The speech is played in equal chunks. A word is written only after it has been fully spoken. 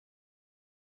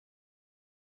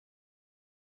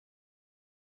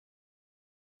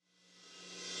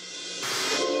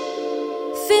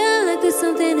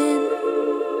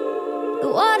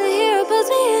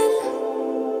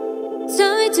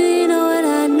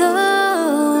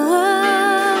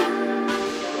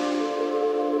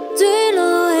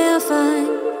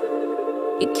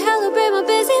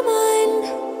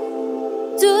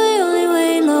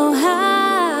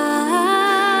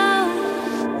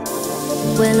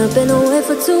I've been away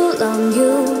for too long.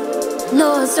 You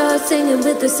know I start singing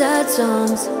with the sad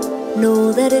songs.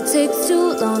 Know that it takes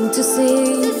too long to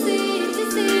see.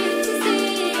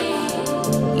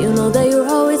 You know that you're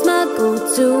always my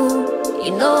go-to.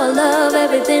 You know I love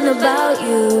everything about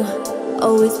you.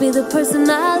 Always be the person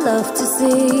I love to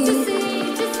see.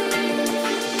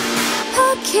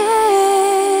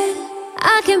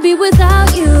 I can't be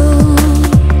without you.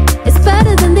 It's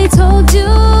better than they told you.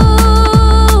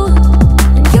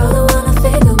 And you're the one to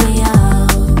figure me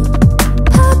out.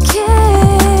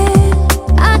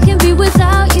 I can't be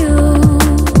without you.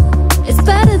 It's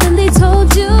better than they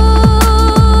told you.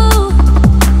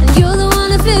 And you're the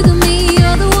one to figure me,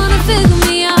 you're the one to figure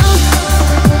me out.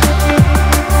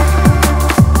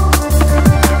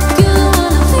 You're the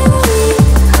one to figure me.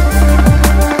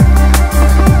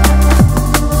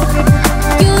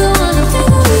 You're the one to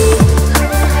figure me.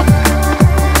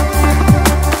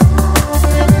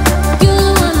 You're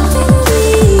the one to figure me.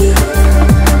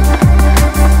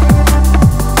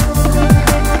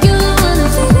 You're the one to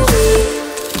figure me.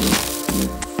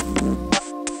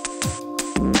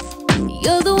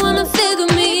 You're the one to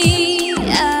figure me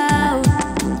out.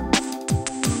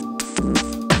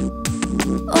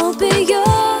 Open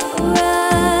your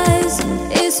eyes,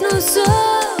 it's no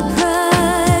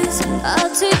surprise.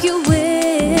 I'll take you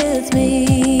with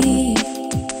me.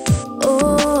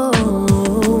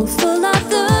 Oh, full of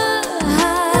the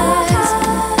highs,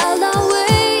 I'll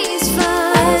always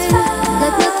find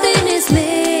like nothing is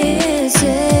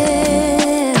missing.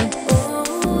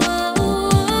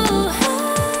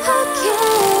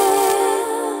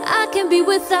 I can't be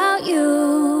without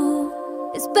you.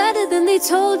 It's better than they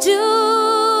told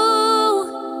you.